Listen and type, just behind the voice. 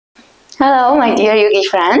Hello, my dear yogi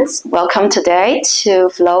friends. Welcome today to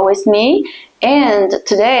Flow with me. And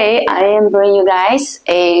today I am bringing you guys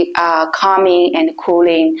a calming and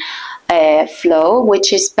cooling flow,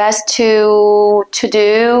 which is best to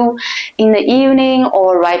do in the evening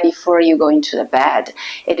or right before you go into the bed.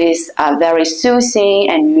 It is a very soothing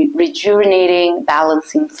and rejuvenating,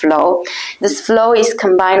 balancing flow. This flow is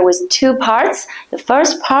combined with two parts. The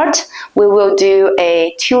first part, we will do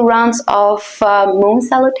 2 rounds of moon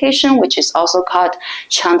salutation, which is also called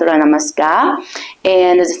chandranamaskar.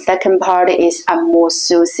 And the second part is a more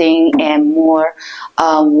soothing and more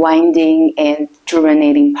winding and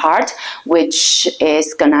rejuvenating part, which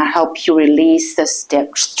is gonna help you release the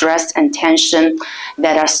stress and tension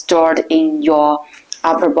that are stored in your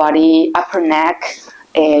upper body, upper neck,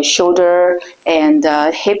 shoulder, and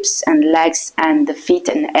hips and legs and the feet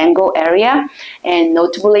and ankle area. And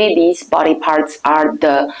notably, these body parts are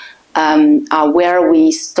the where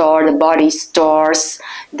the body stores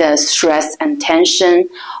the stress and tension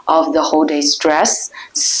of the whole day stress.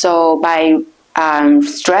 So by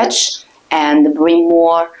stretch and bring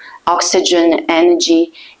more oxygen and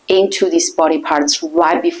energy into these body parts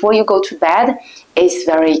right before you go to bed is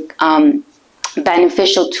very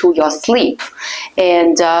beneficial to your sleep.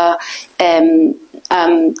 And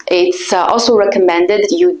it's also recommended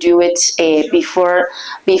you do it before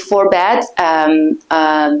bed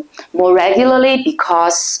more regularly,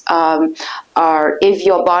 because if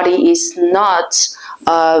your body is not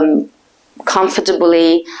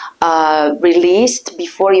comfortably released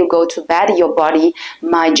before you go to bed, your body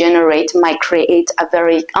might create a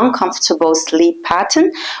very uncomfortable sleep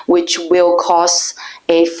pattern, which will cause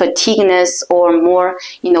a fatigueness or more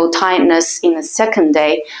tiredness in the second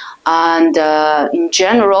day. And in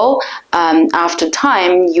general, after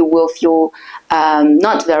time, you will feel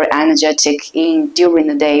not very energetic during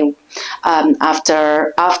the day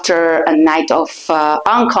after a night of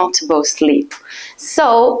uncomfortable sleep.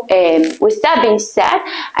 So with that being said,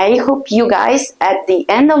 I hope you guys at the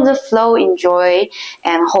end of the flow enjoy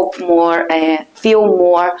and feel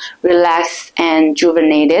more relaxed and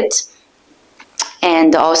rejuvenated,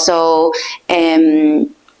 and also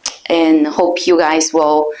and hope you guys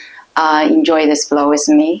will enjoy this flow with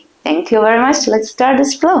me. Thank you very much. Let's start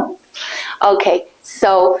this flow. Okay,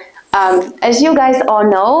 so as you guys all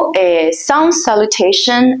know, sun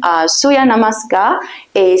salutation, Surya Namaskar,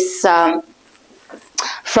 is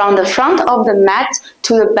from the front of the mat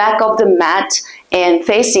to the back of the mat and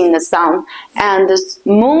facing the sun. And the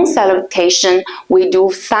moon salutation we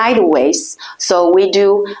do sideways. So we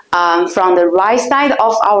do from the right side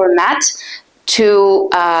of our mat to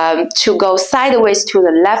go sideways to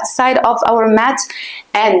the left side of our mat,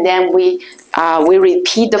 and then we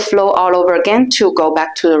repeat the flow all over again to go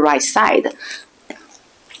back to the right side.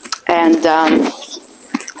 And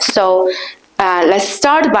let's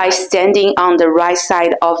start by standing on the right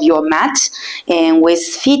side of your mat and with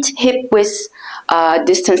feet hip width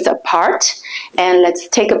distance apart. And let's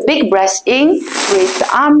take a big breath in, raise the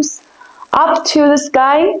arms up to the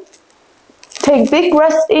sky. Take big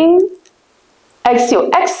breath in.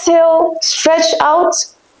 Exhale, stretch out,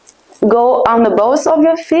 go on the balls of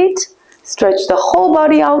your feet, stretch the whole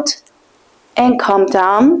body out, and come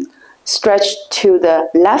down, stretch to the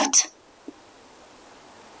left.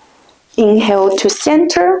 Inhale to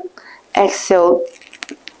center, exhale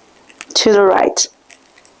to the right.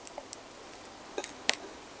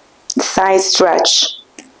 Side stretch.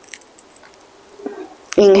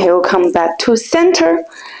 Inhale, come back to center,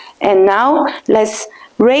 and now let's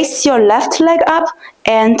raise your left leg up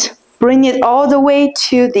and bring it all the way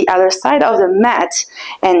to the other side of the mat,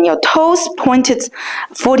 and your toes pointed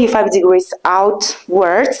 45 degrees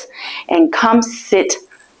outwards, and come sit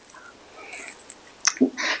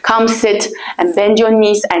and bend your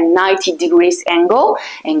knees at 90 degrees angle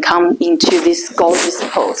and come into this gorgeous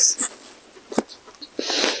pose.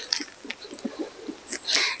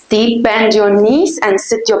 Deep bend your knees and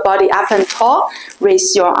sit your body up and tall.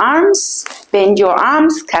 Raise your arms, bend your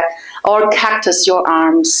arms, or cactus your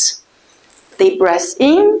arms. Deep breath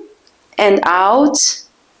in and out.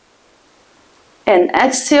 And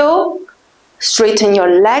exhale. Straighten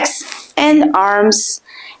your legs and arms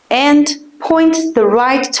and point the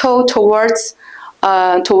right toe towards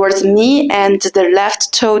me and the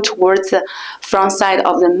left toe towards the front side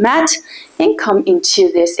of the mat, and come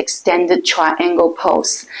into this extended triangle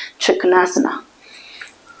pose, Trikonasana.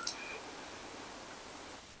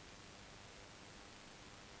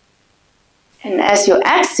 And as you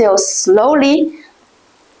exhale, slowly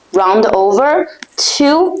round over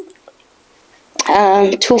to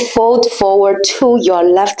fold forward to your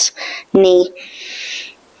left knee.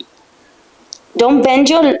 Don't bend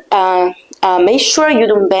your, make sure you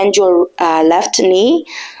don't bend your left knee.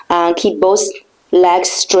 Keep both legs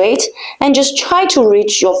straight and just try to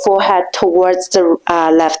reach your forehead towards the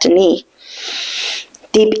left knee.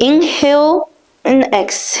 Deep inhale and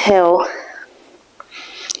exhale.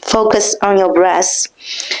 Focus on your breath.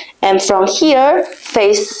 And from here,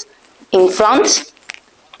 face in front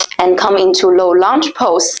and come into low lunge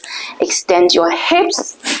pose. Extend your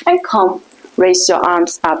hips and come. Raise your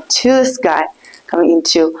arms up to the sky. Come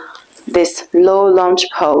into this low lunge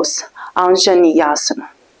pose, Anjaneyasana.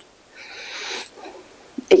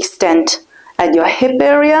 Extend at your hip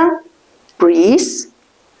area. Breathe.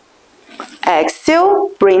 Exhale,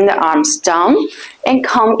 bring the arms down and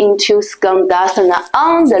come into Skandasana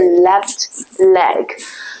on the left leg.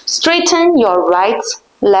 Straighten your right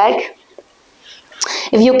leg.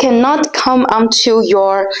 If you cannot come onto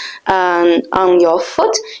your on your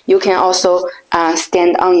foot, you can also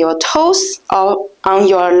stand on your toes or on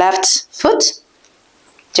your left foot,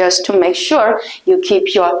 just to make sure you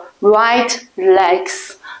keep your right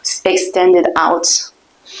legs extended out.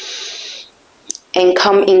 And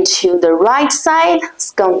come into the right side,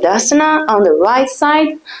 Skandasana on the right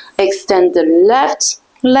side. Extend the left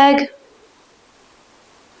leg.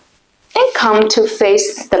 And come to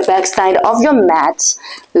face the back side of your mat,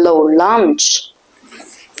 low lunge.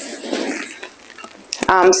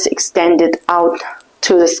 Arms extended out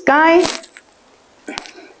to the sky.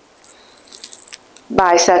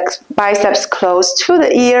 Biceps close to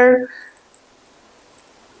the ear.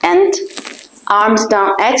 And arms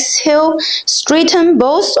down, exhale, straighten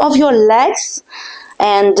both of your legs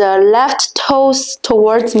and left toes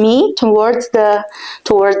towards me, towards the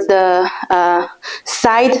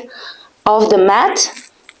side of the mat,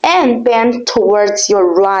 and bend towards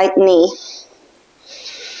your right knee.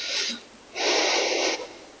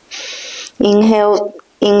 Inhale,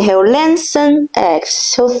 lengthen,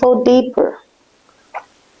 exhale, fold deeper.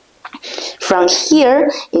 From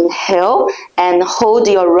here, inhale and hold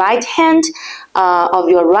your right hand of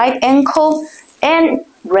your right ankle and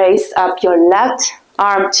raise up your left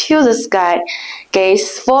arm to the sky.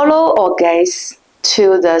 Gaze follow or gaze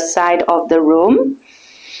to the side of the room.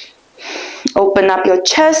 Open up your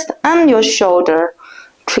chest and your shoulder,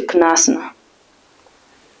 Trikonasana.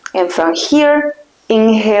 And from here,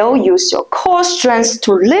 inhale, use your core strength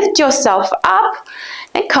to lift yourself up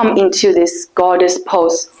and come into this goddess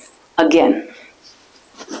pose again.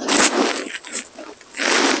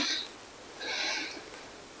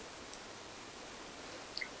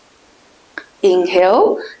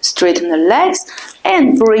 Inhale, straighten the legs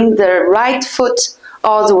and bring the right foot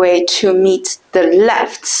all the way to meet the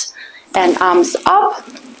left. And arms up,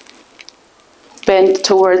 bend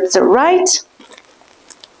towards the right.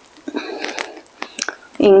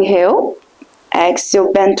 Inhale,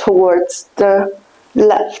 exhale, bend towards the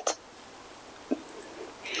left.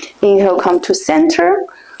 Inhale, come to center,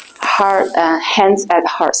 heart, hands at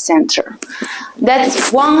heart center.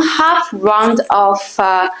 That's one half round of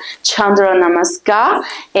chandranamaskar,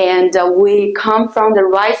 and we come from the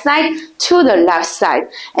right side to the left side.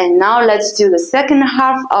 And now let's do the second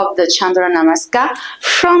half of the chandranamaskar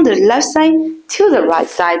from the left side to the right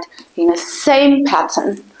side in the same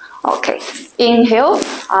pattern. Okay, inhale,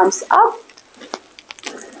 arms up.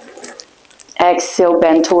 Exhale,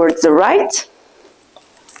 bend towards the right.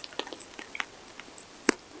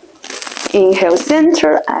 Inhale,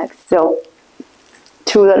 center, exhale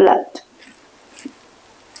to the left.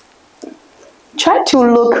 Try to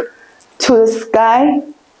look to the sky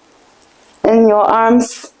and your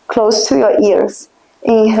arms close to your ears.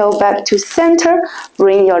 Inhale, back to center.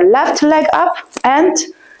 Bring your left leg up and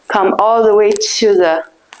come all the way to the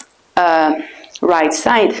right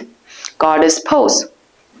side. Goddess pose.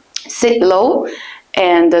 Sit low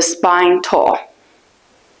and the spine tall.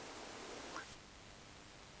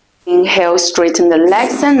 Inhale, straighten the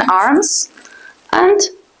legs and arms and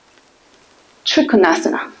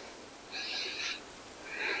Trikonasana.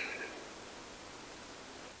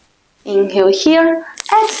 Inhale here,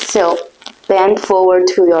 exhale, bend forward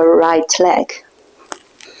to your right leg.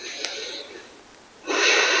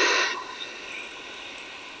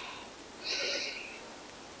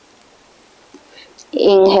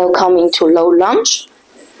 Inhale, come into low lunge.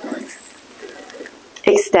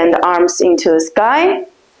 Extend the arms into the sky.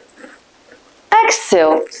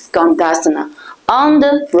 Exhale, Skandasana on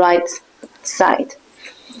the right side.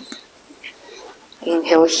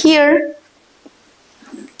 Inhale here.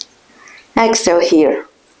 Exhale here.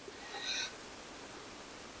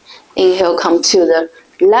 Inhale, come to the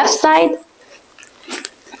left side.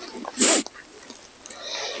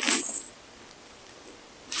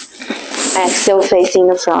 Exhale, facing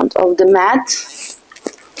the front of the mat.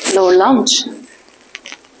 Low lunge.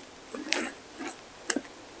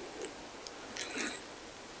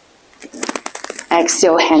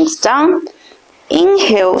 Exhale, hands down.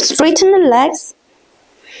 Inhale, straighten the legs.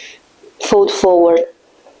 Fold forward.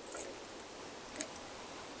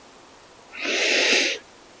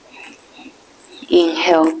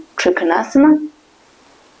 Inhale, Trikonasana.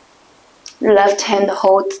 Left hand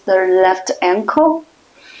holds the left ankle.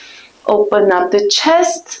 Open up the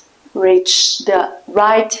chest. Reach the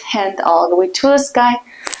right hand all the way to the sky.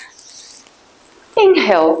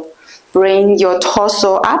 Inhale, bring your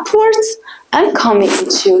torso upwards and come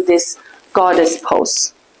into this goddess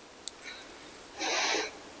pose.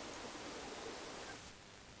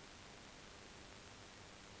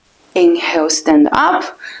 Inhale, stand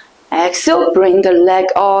up. Exhale, bring the leg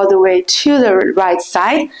all the way to the right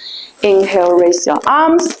side. Inhale, raise your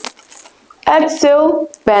arms. Exhale,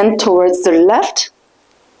 bend towards the left.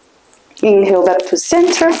 Inhale, back to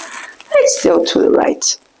center. Exhale to the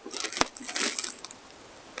right.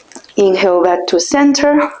 Inhale, back to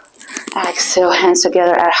center. Exhale, hands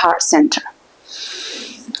together at heart center.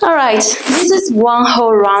 Alright, this is one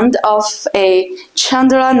whole round of a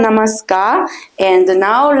chandranamaskar. And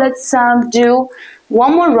now let's do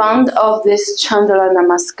one more round of this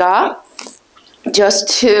chandranamaskar, just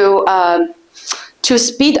to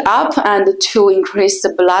speed up and to increase the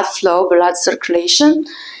blood flow, blood circulation,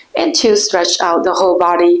 and to stretch out the whole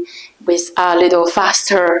body with a little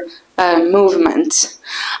faster movement.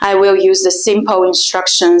 I will use the simple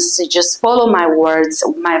instructions. So just follow my words,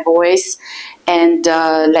 my voice, and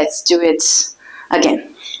let's do it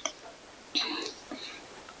again.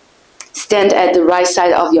 Stand at the right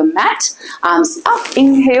side of your mat, arms up,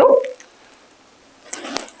 inhale.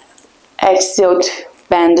 Exhale,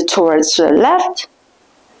 bend towards the left.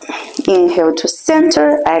 Inhale to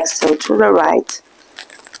center, exhale to the right.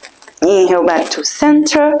 Inhale back to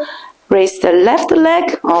center. Raise the left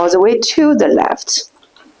leg all the way to the left.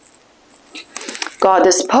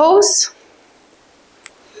 Goddess pose.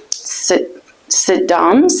 Sit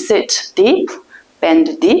down, sit deep,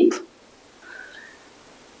 bend deep.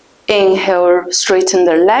 Inhale, straighten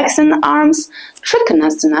the legs and arms,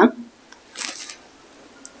 Trikonasana.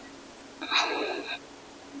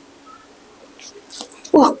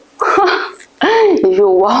 If you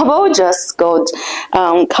wobble, just go,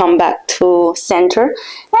 come back to center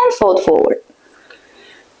and fold forward.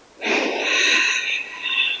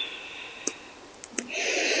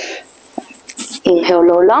 Inhale,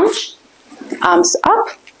 low lunge, arms up.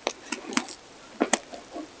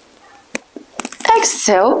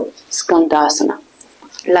 Exhale, Skandasana,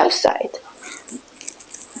 left side.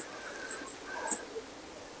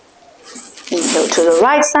 Inhale to the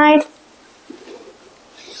right side.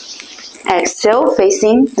 Exhale,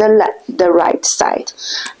 facing the right side.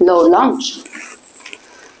 Low lunge.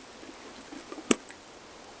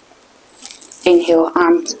 Inhale,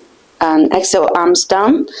 arms, and exhale, arms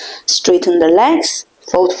down. Straighten the legs.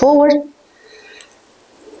 Fold forward.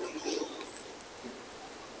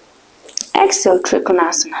 Exhale,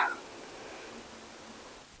 Trikonasana.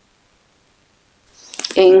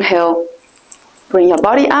 Inhale, bring your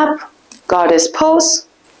body up. Goddess pose.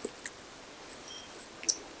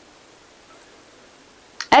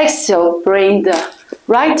 Exhale, bring the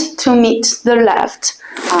right to meet the left.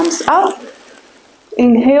 Arms up.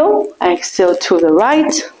 Inhale, exhale to the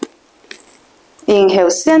right. Inhale,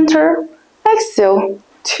 center. Exhale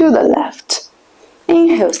to the left.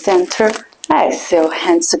 Inhale, center. Exhale,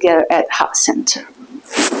 hands together at heart center.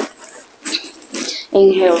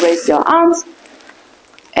 Inhale, raise your arms.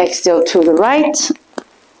 Exhale to the right.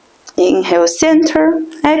 Inhale, center.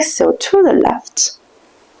 Exhale to the left.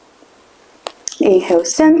 Inhale,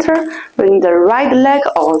 center. Bring the right leg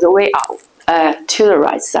all the way out to the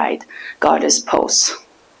right side. Goddess pose.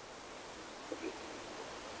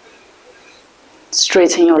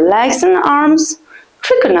 Straighten your legs and arms.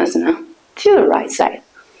 Trikonasana to the right side.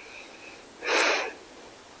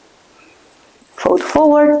 Fold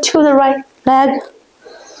forward to the right leg.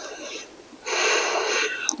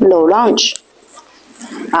 Low lunge.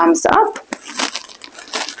 Arms up.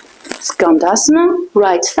 Skandasana,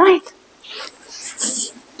 right side.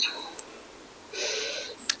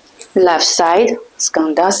 Left side,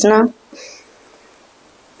 Skandasana.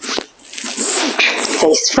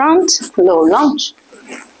 Face front, low lunge.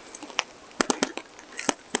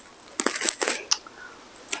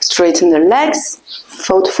 Straighten the legs,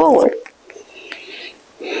 fold forward.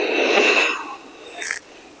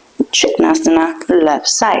 Trikonasana, left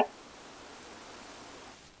side. straighten your body,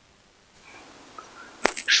 goddess pose. Inhale, low lunge. Exhale, Trikonasana. Inhale, bend the knees. Exhale, Trikonasana. Left side.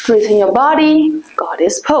 Straighten the legs, fold forward. Trikonasana, left side. Straighten your body,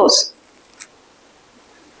 goddess pose. Inhale, low lunge. Exhale,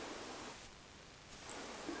 Trikonasana. Left side.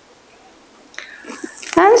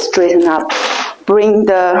 and straighten up. Bring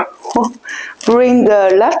the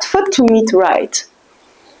left foot to meet right.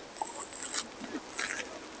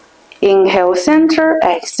 Inhale center,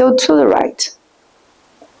 exhale to the right.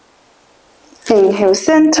 Inhale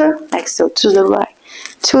center, exhale to the right,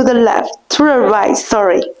 to the left, to the right,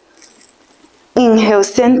 sorry. Inhale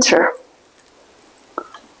center.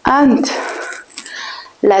 And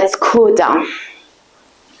let's cool down.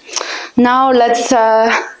 Now let's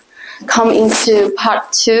come into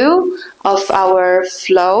part 2 of our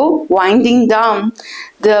flow, winding down.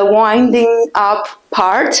 The winding up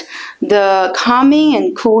part, the calming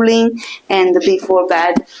and cooling and the before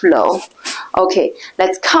bed flow. Okay,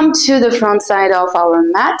 let's come to the front side of our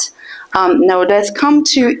mat. Now let's come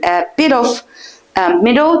to a bit of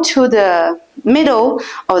middle to the middle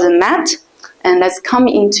of the mat, and let's come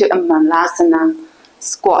into a malasana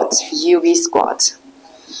squat, yogi squat.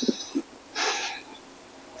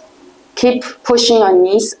 Keep pushing your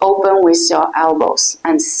knees open with your elbows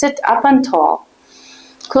and sit up and tall.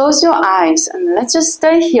 Close your eyes and let's just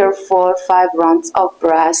stay here for 5 rounds of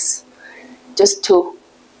breath, just to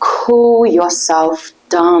cool yourself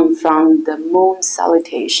down from the moon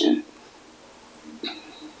salutation.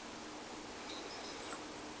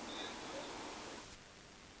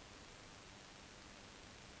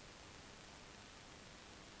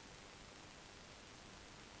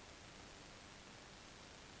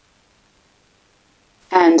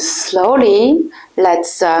 And slowly,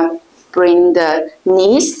 let's bring the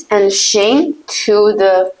knees and shin to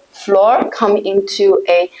the floor. Come into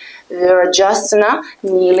a Virajasana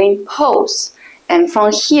kneeling pose. And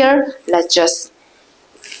from here, let's just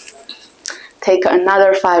take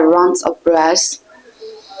another 5 rounds of breath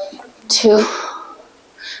to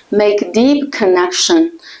make deep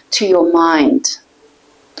connection to your mind.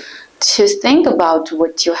 To think about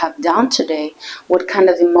what you have done today, what kind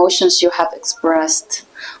of emotions you have expressed,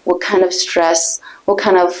 what kind of stress, what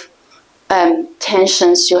kind of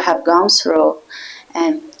tensions you have gone through,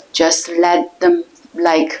 and just let them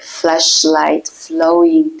like flashlight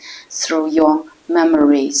flowing through your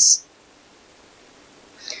memories.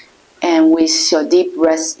 And with your deep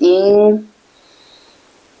breath in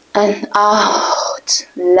and out,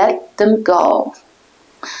 let them go.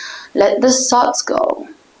 Let the thoughts go.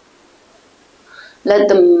 Let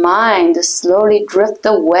the mind slowly drift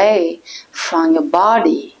away from your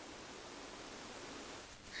body.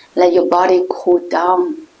 Let your body cool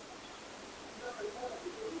down.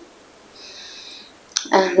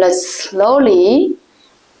 And let's slowly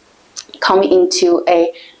come into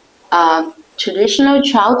a traditional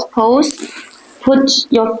child's pose. Put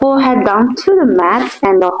your forehead down to the mat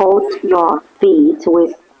and hold your feet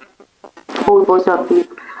hold both your feet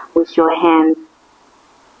with your hands.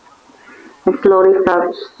 And slowly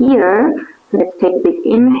from here, let's take a big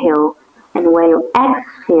inhale. And when you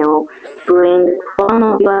exhale, bring the front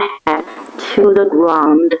of your head to the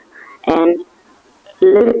ground and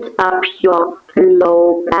lift up your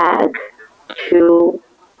low back to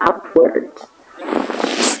upwards.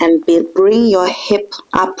 And bring your hip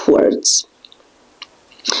upwards.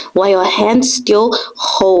 While your hands still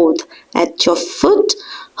hold at your foot,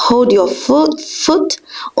 hold your foot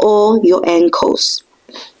or your ankles.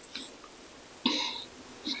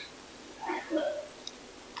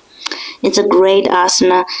 It's a great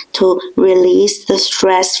asana to release the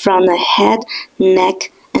stress from the head,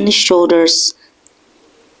 neck, and the shoulders.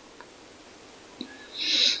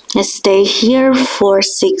 And stay here for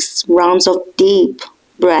 6 rounds of deep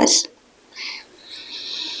breath.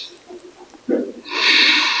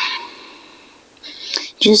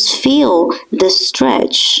 Just feel the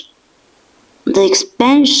stretch, the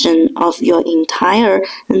expansion of your entire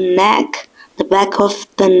neck, the back of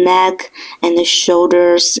the neck and the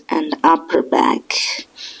shoulders and upper back.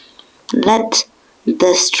 Let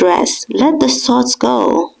the stress, let the thoughts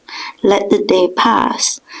go. Let the day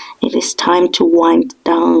pass. It is time to wind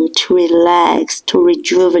down, to relax, to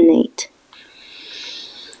rejuvenate.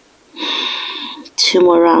 2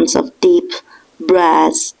 more rounds of deep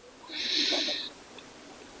breaths.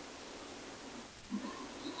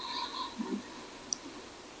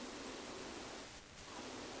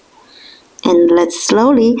 And let's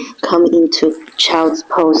slowly come into child's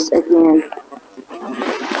pose again.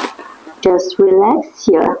 Just relax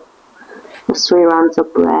here for 3 rounds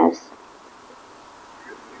of breath.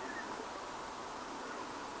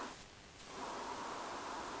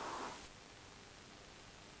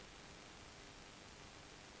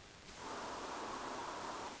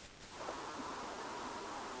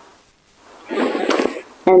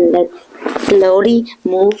 And let's slowly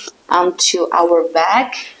move onto our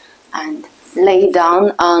back and lay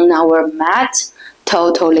down on our mat.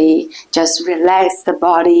 totally just relax the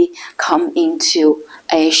body, come into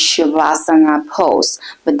a Shavasana pose.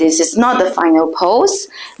 But this is not the final pose.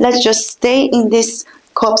 Let's just stay in this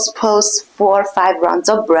corpse pose for 5 rounds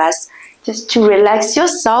of breath, just to relax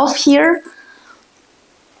yourself here.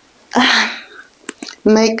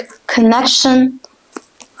 Make connection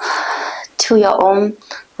to your own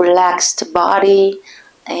relaxed body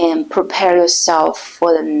and prepare yourself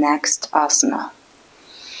for the next asana.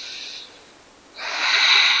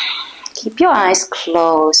 Keep your eyes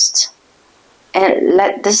closed and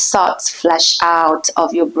let the thoughts flash out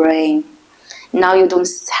of your brain. Now you don't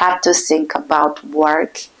have to think about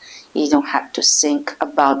work. You don't have to think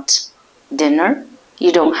about dinner.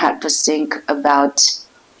 You don't have to think about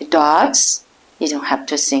your dogs. You don't have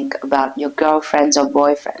to think about your girlfriends or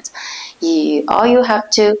boyfriends. All you have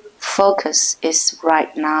to focus is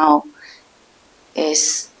right now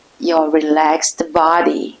is your relaxed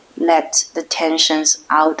body. Let the tensions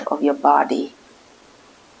out of your body.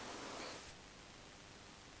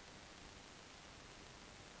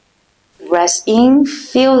 Breath in,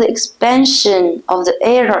 feel the expansion of the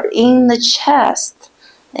air in the chest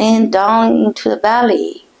and down into the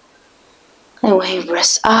belly. And when you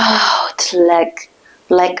breath out,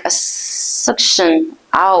 like a suction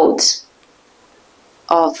out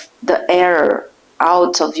of the air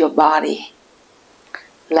out of your body.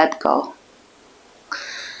 Let go.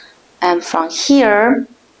 And from here,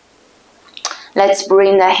 let's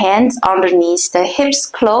bring the hands underneath the hips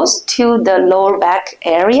close to the lower back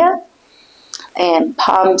area and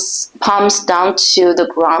palms down to the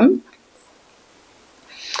ground.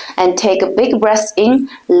 And take a big breath in,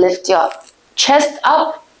 lift your chest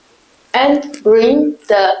up and bring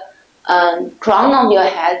the crown of your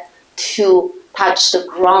head to touch the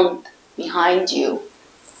ground behind you.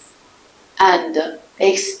 And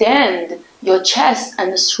extend your chest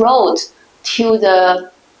and throat to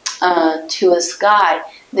the sky.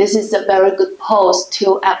 This is a very good pose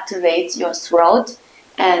to activate your throat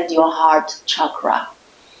and your heart chakra.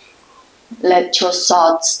 Let your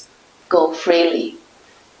thoughts go freely.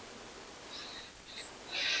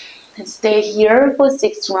 And stay here for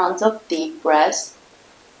 6 rounds of deep breaths.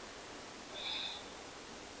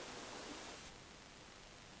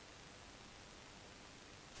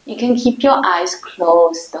 You can keep your eyes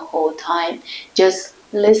closed the whole time. Just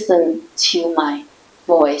listen to my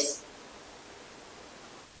voice.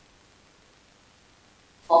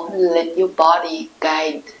 Or let your body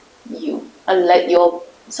guide you. Let your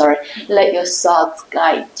thoughts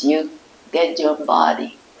guide you. Get your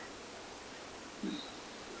body.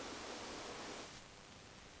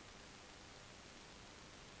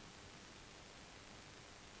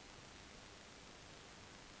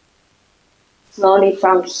 Slowly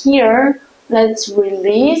from here, let's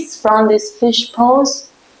release from this fish pose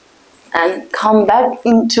and come back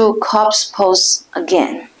into corpse pose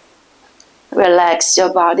again. Relax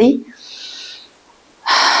your body.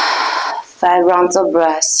 5 rounds of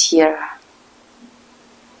breath here.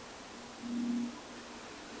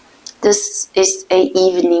 This is an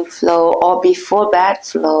evening flow or before bed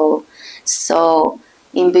flow. So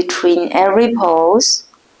in between every pose,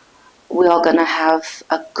 we are gonna have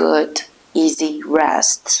a good easy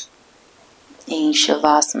rest in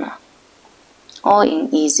Shavasana or in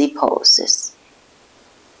easy poses.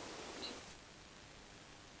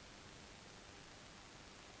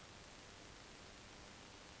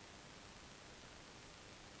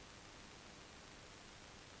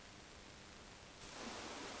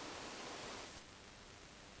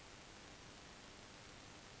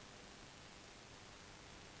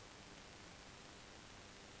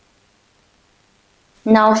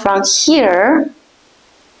 Now from here,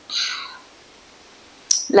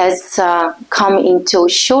 let's come into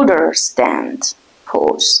shoulder stand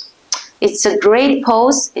pose. It's a great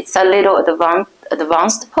pose. It's a little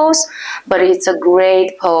advanced pose, but it's a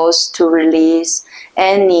great pose to release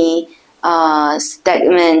any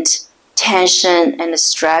stagnant tension and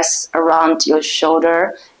stress around your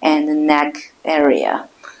shoulder and the neck area.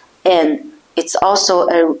 And it's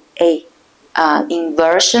also a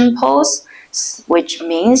inversion pose, which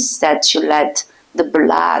means that you let the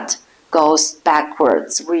blood goes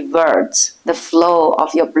backwards, reverts the flow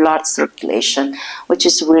of your blood circulation, which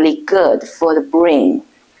is really good for the brain.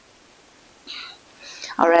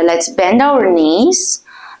 Alright, let's bend our knees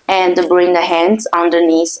and bring the hands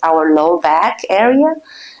underneath our lower back area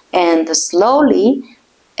and slowly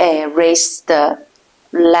raise the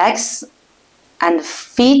legs and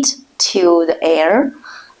feet to the air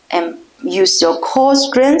and use your core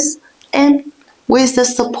strength, and with the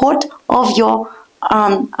support of your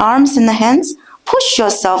arms and hands, push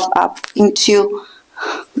yourself up into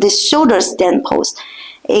this shoulder stand pose.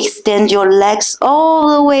 Extend your legs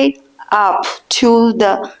all the way up to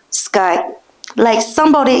the sky, like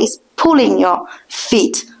somebody is pulling your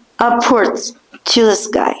feet upwards to the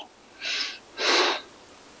sky.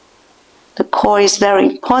 The core is very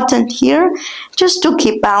important here, just to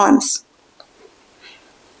keep balance.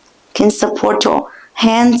 You can support your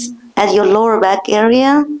hands at your lower back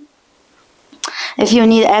area. If you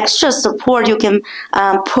need extra support, you can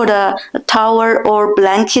put a towel or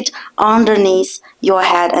blanket underneath your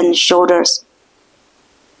head and shoulders.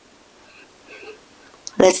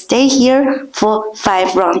 Let's stay here for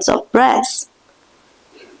 5 rounds of breaths.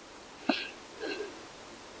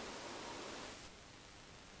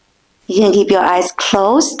 You can keep your eyes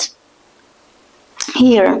closed.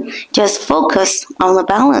 Here, just focus on the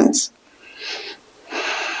balance.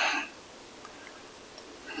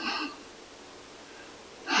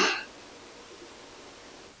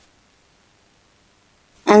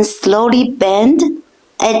 And slowly bend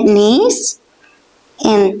at knees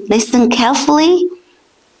and listen carefully.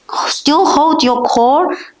 Still hold your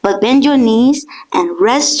core, but bend your knees and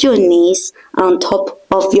rest your knees on top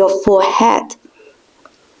of your forehead.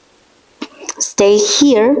 Stay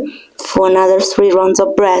here for another 3 rounds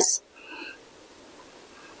of breath.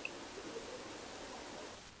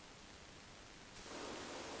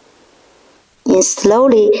 And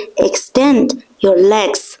slowly extend your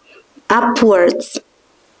legs upwards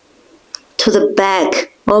to the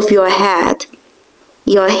back of your head.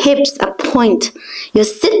 Your hips are pointed, your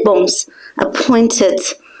sit bones are pointed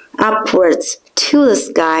upwards to the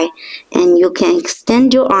sky, and you can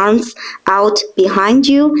extend your arms out behind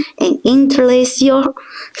you and interlace your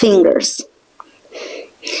fingers.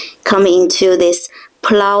 Come into this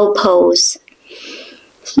plow pose.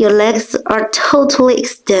 Your legs are totally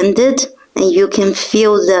extended, and you can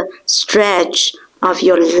feel the stretch of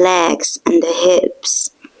your legs and the hips.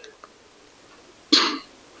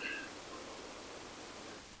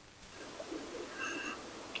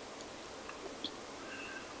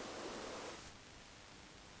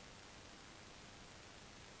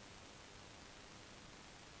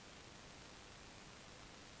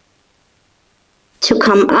 To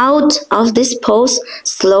come out of this pose,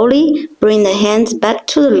 slowly bring the hands back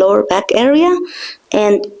to the lower back area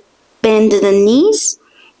and bend the knees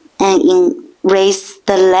and raise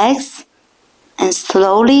the legs, and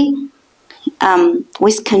slowly,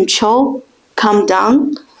 with control, come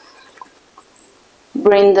down.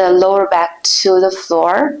 Bring the lower back to the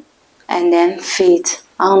floor and then feet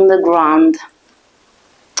on the ground.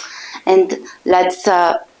 And let's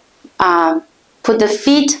put the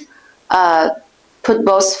feet put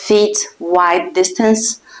both feet wide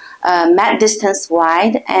distance, mat distance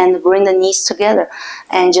wide, and bring the knees together.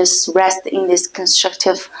 And just rest in this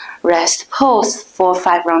constructive rest pose for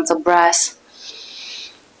 5 rounds of breath.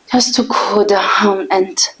 Just to cool down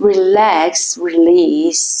and relax,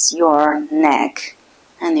 release your neck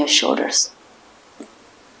and your shoulders.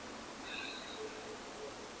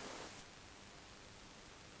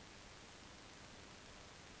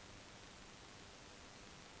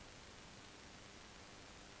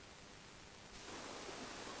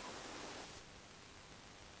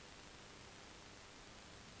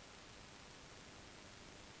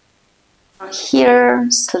 Here,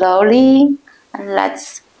 slowly, and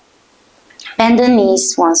let's bend the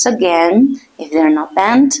knees once again, if they're not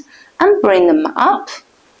bent, and bring them up,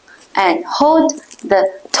 and hold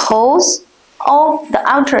the toes of the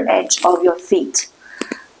outer edge of your feet.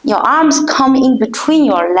 Your arms come in between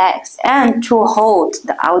your legs and to hold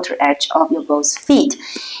the outer edge of your both feet,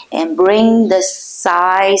 and bring the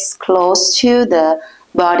sides close to the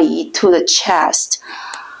body, to the chest.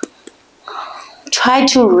 Try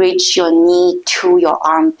to reach your knee to your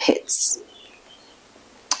armpits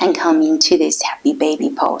and come into this happy baby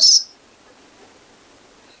pose.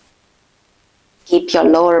 Keep your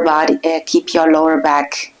lower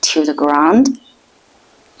back to the ground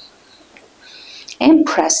and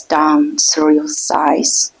press down through your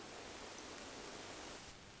thighs.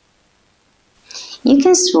 You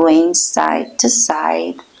can swing side to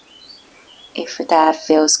side if that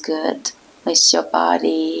feels good with your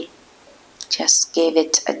body. Just give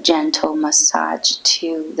it a gentle massage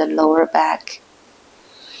to the lower back.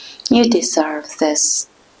 You deserve this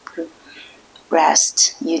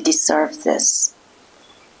rest. You deserve this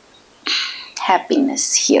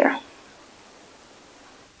happiness here.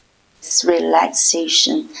 This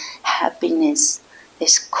relaxation, happiness,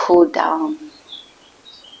 this cool down.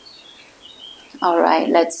 Alright,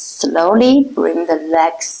 let's slowly bring the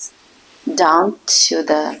legs down to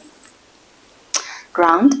the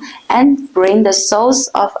ground and bring the soles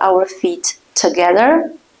of our feet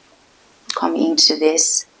together come into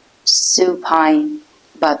this supine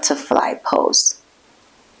butterfly pose.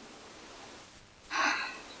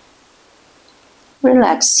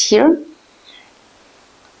 Relax here.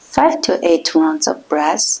 5 to 8 rounds of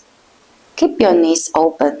breath. Keep your knees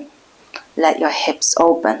open. Let your hips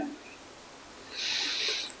open.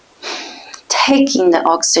 Take in the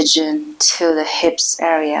oxygen to the hips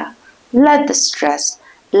area. Let the stress,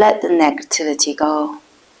 let the negativity go.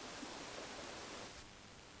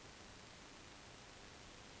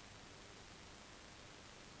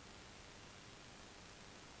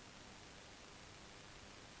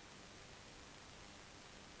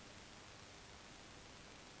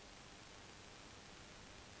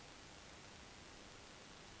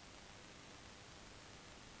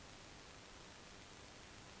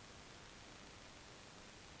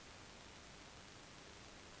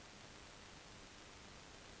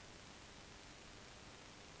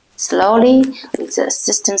 Slowly, with the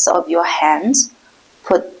assistance of your hands,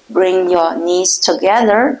 bring your knees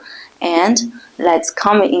together and let's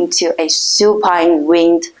come into a supine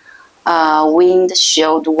windshield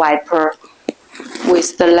wiper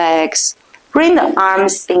with the legs. Bring the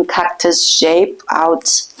arms in cactus shape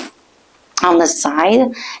out on the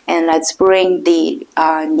side, and let's bring the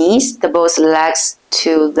knees, both legs,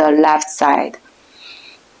 to the left side.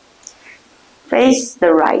 Face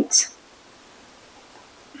the right.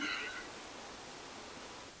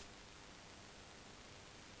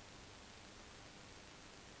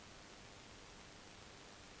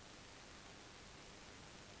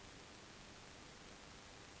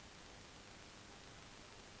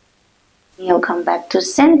 You'll come back to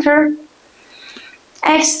center.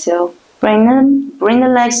 Exhale. Bring the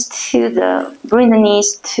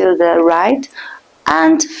knees to the right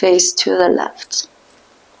and face to the left.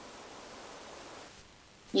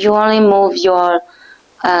 You only move your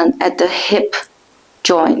at the hip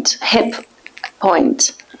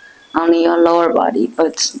point, only your lower body,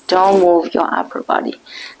 but don't move your upper body.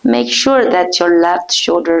 Make sure that your left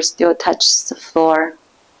shoulder still touches the floor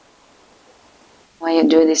when you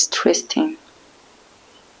do this twisting.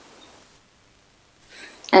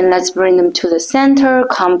 And let's bring them to the center.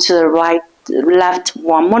 Come to the left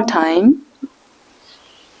one more time.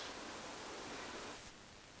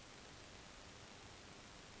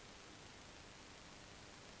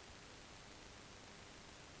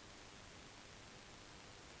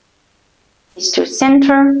 To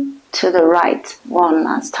center, to the right one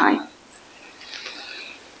last time.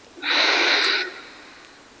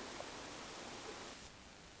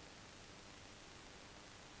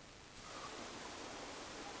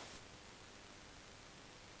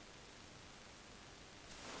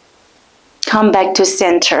 Come back to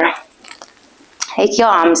center. Take your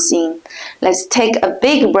arms in. Let's take a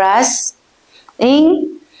big breath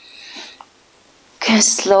in.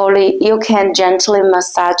 Slowly, you can gently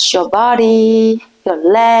massage your body, your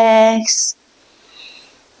legs.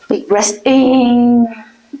 Big breath in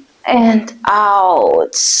and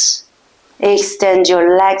out. Extend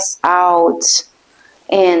your legs out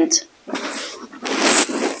and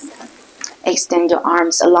extend your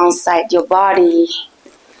arms alongside your body.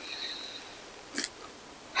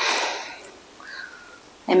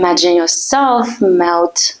 Imagine yourself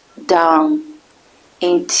melt down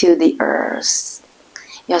into the earth.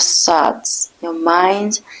 Your thoughts, your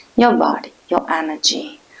mind, your body, your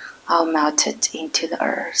energy all melted into the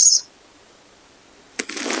earth.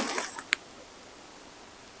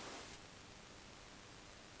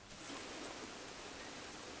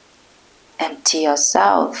 Empty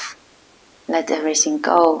yourself. Let everything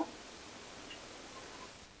go.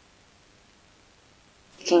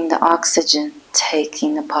 Taking the oxygen,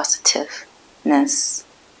 taking the positiveness.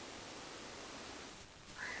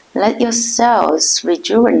 Let your cells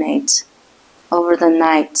rejuvenate over the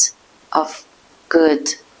night of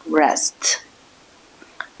good rest.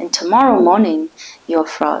 And tomorrow morning, you'll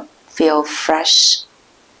feel fresh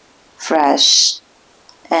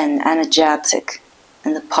and energetic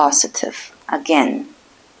and positive again.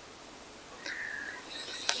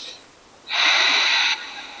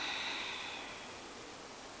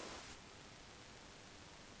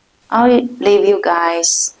 I'll leave you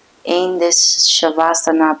guys in this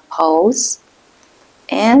Shavasana pose,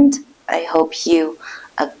 and I hope you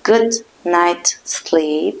a good night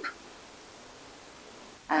sleep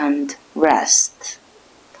and rest,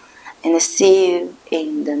 and see you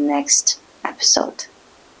in the next episode.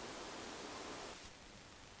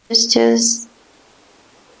 Cheers.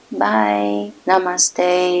 Bye.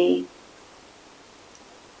 Namaste.